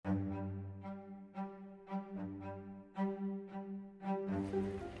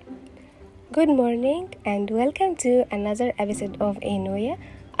Good morning and welcome to another episode of Enoya.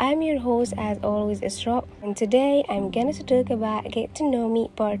 I'm your host as always Isra, and today I'm going to talk about Get to Know Me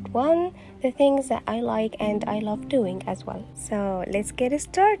Part 1, the things that I like and I love doing as well. So let's get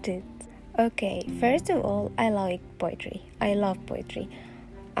started. Okay, first of all, I like poetry. I love poetry.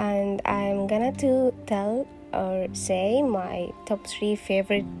 And I'm gonna to tell or say my top 3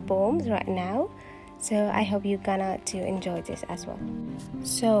 favorite poems right now. So I hope you're gonna to enjoy this as well.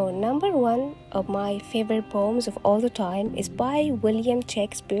 So number 1 of my favorite poems of all the time is by William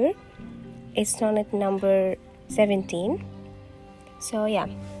Shakespeare. It's sonnet number 17. So yeah.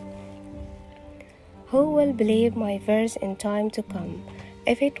 Who will believe my verse in time to come,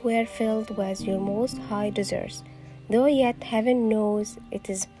 if it were filled with your most high desires? Though yet heaven knows it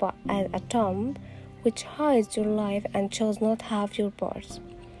is but a tomb which hides your life and shall not have your parts.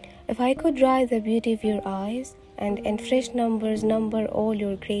 If I could write the beauty of your eyes, and in fresh numbers number all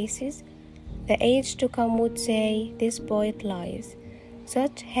your graces, the age to come would say, this poet lies.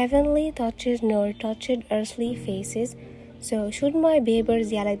 Such heavenly touches nor touched earthly faces, so should my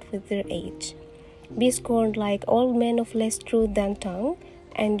babers yelled with their age be scorned like old men of less truth than tongue,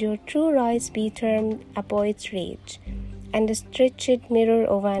 and your true rights be termed a poet's rage, and a stretched mirror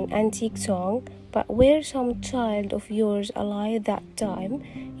of an antique song. But were some child of yours alive that time,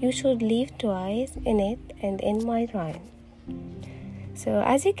 you should live twice in it and in my rhyme. So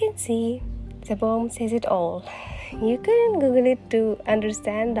as you can see, the poem says it all. You couldn't Google it to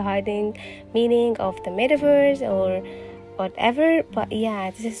understand the hiding meaning of the metaphors or whatever, but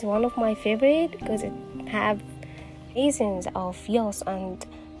yeah, this is one of my favorite because it have reasons of yours and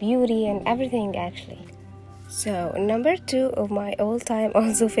beauty and everything actually. So number 2 of my all-time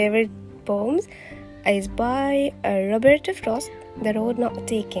also favorite poems is by Robert Frost, The Road Not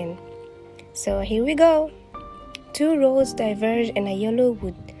Taken. So here we go. 2 roads diverge in a yellow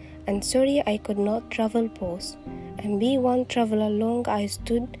wood, and sorry I could not travel both, and be one traveler long I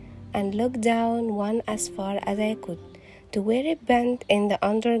stood, and looked down one as far as I could, to where it bent in the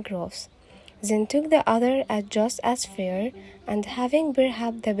undergrowth, then took the other as just as fair, and having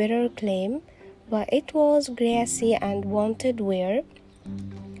perhaps the better claim, but it was grassy and wanted wear,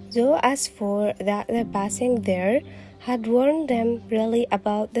 though as for that the passing there had warned them really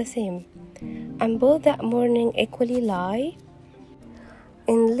about the same, and both that morning equally lie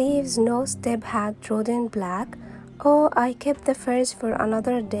in leaves no step had trodden black. Oh, I kept the first for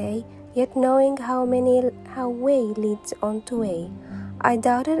another day, yet knowing how way leads on to way, I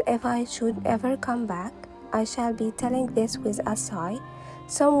doubted if I should ever come back. I shall be telling this with a sigh.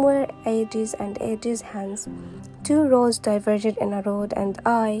 Somewhere ages and ages hence, 2 roads diverged in a road, and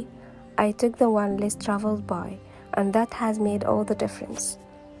I took the one less traveled by, and that has made all the difference.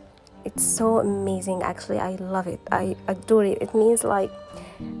 It's so amazing actually. I love it. I adore it. It means like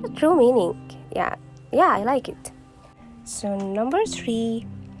a true meaning. Yeah, I like it. So number 3,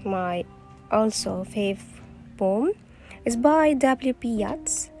 my also fave poem is by W.P.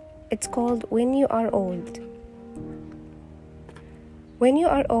 Yeats. It's called When You Are Old. When you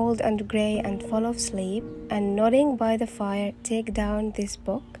are old and grey and full of sleep, and nodding by the fire, take down this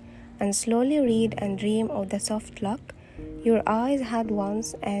book, and slowly read and dream of the soft luck your eyes had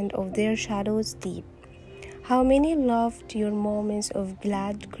once, and of their shadows deep. How many loved your moments of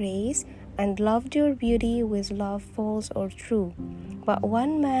glad grace, and loved your beauty with love false or true. But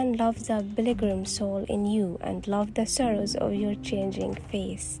one man loved the pilgrim soul in you, and loved the sorrows of your changing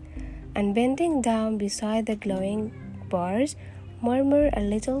face, and bending down beside the glowing bars, murmur a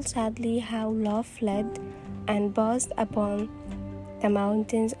little sadly how love fled, and buzzed upon the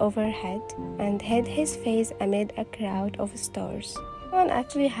mountains overhead, and hid his face amid a crowd of stars. One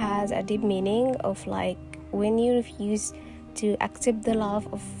actually has a deep meaning of like when you refuse to accept the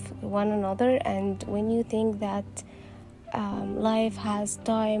love of one another, and when you think that life has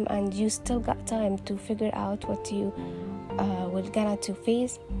time and you still got time to figure out what you will gonna to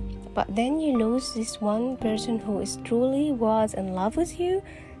face, but then you lose this one person who is truly was in love with you.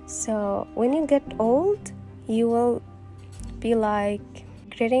 So when you get old, you will be like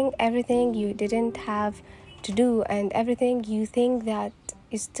regretting everything you didn't have to do and everything you think that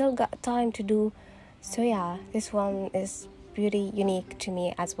you still got time to do. So yeah, this one is pretty unique to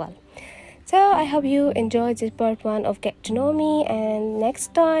me as well. So I hope you enjoyed this part 1 of Get to Know Me, and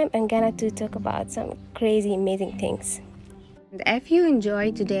next time I'm gonna to talk about some crazy amazing things. And if you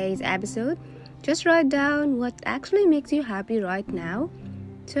enjoyed today's episode, just write down what actually makes you happy right now.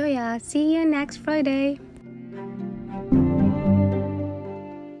 So yeah, see you next Friday.